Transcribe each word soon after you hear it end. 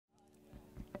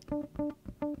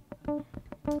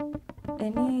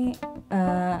Ini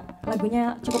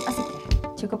lagunya cukup asik ya,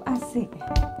 cukup asik.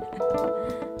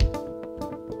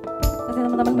 Pasti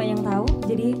teman-teman banyak yang tahu,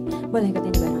 jadi boleh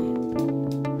ikutin bareng ya.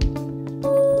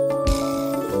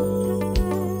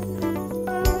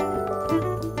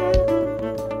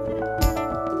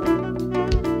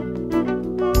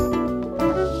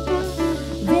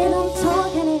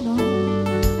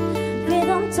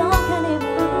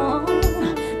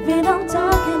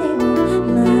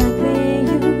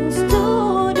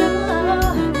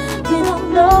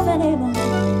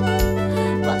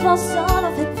 What's all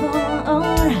of it for?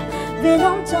 We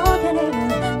don't talk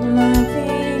anymore like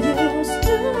we used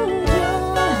to do.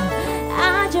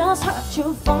 I just heard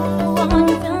you from the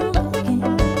one you've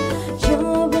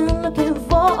been looking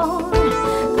for.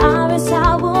 I wish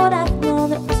I would have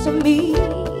known it was me.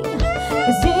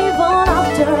 'Cause even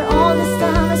after all this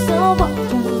time I still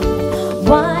wonder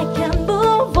why I can't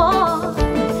move on.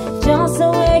 Just the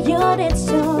way you did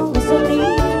so easily.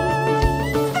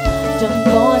 Don't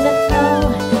wanna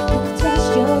know.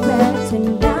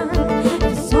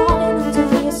 It's all into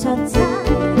you so time.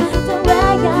 The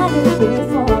way I did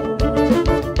before.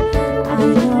 I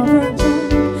overdone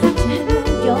to know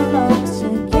your love's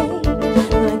again.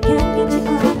 I can't get you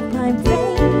out of my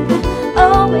brain.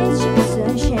 Always just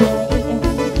a shame.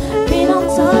 We don't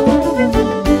talk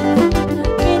anymore.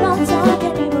 We don't talk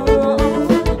anymore.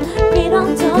 We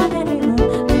don't talk anymore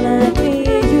like we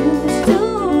used to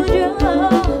do.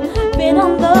 We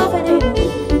don't love anymore.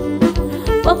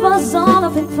 What was all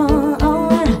of it for?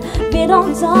 We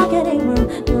don't talk anymore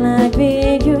like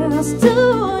we used to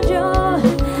do.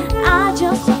 I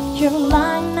just thought you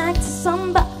lying next to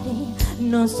somebody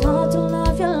knows how to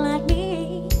love you like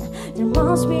me. There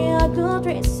must be a good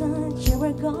reason you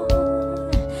were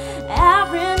gone.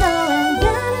 Every now and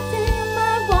then I think you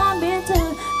might want me to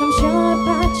come show up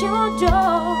at your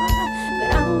door, but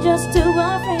I'm just too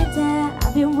afraid that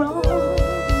I'll be wrong.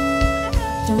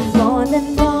 Don't wanna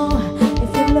know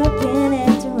looking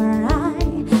into her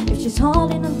eye, if she's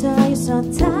holding on to you so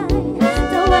tight,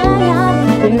 the way I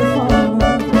did before.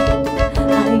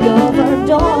 I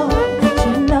overdone to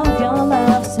know your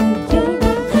love's again.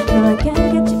 No, I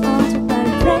can't get you out of my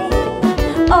brain.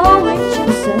 Oh, it's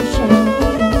just a shame.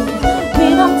 We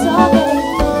don't talk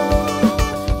anymore.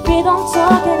 We don't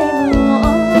talk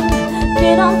anymore. We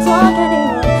don't talk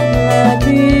anymore like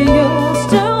we used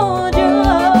to do.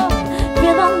 We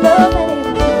don't love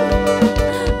anymore.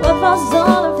 What's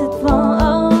all of it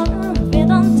for? We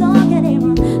don't talk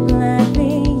anymore like we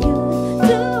used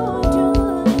to do.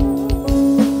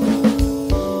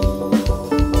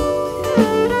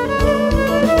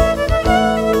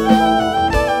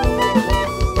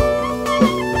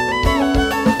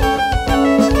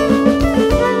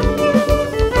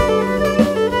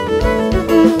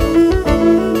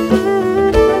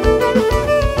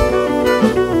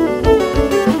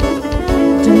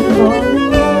 Don't worry.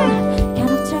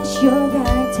 Sugar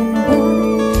tender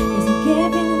isn't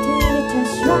giving until it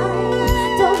just right.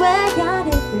 The way I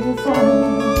did before.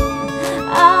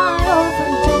 I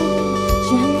overdone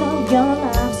to know your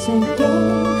love's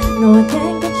again. No, I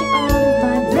can't get you out of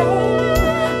my brain.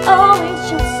 Oh, it's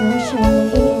just a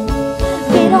shame.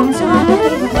 We don't talk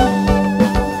anymore.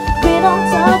 We don't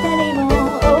talk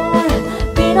anymore.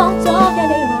 We don't talk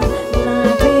anymore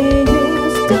like we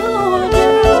used to do.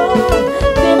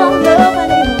 We don't love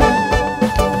anymore.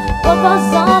 What was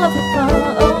all of it for?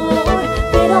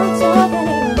 We don't talk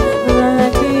anymore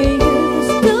like we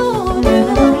used to do.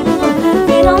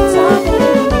 We don't talk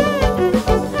anymore.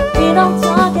 We don't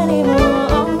talk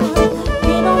anymore.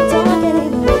 We don't talk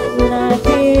anymore like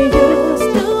we used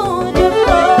to do.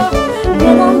 We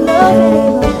don't love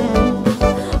anymore.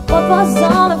 What was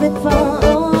all of it for?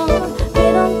 We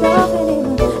don't love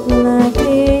anymore like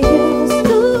we used to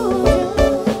do.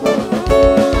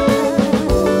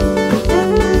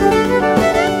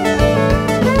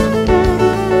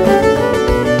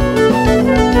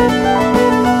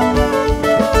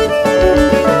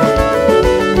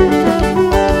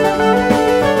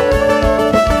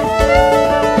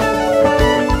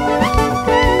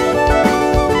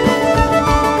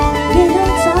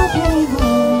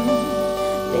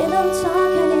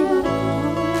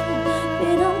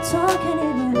 Talk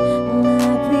anymore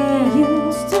like we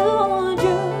used to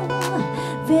do.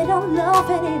 We don't love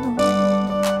anymore.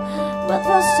 What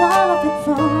was all of it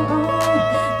for?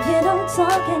 We don't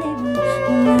talk anymore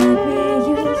like we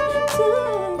used to.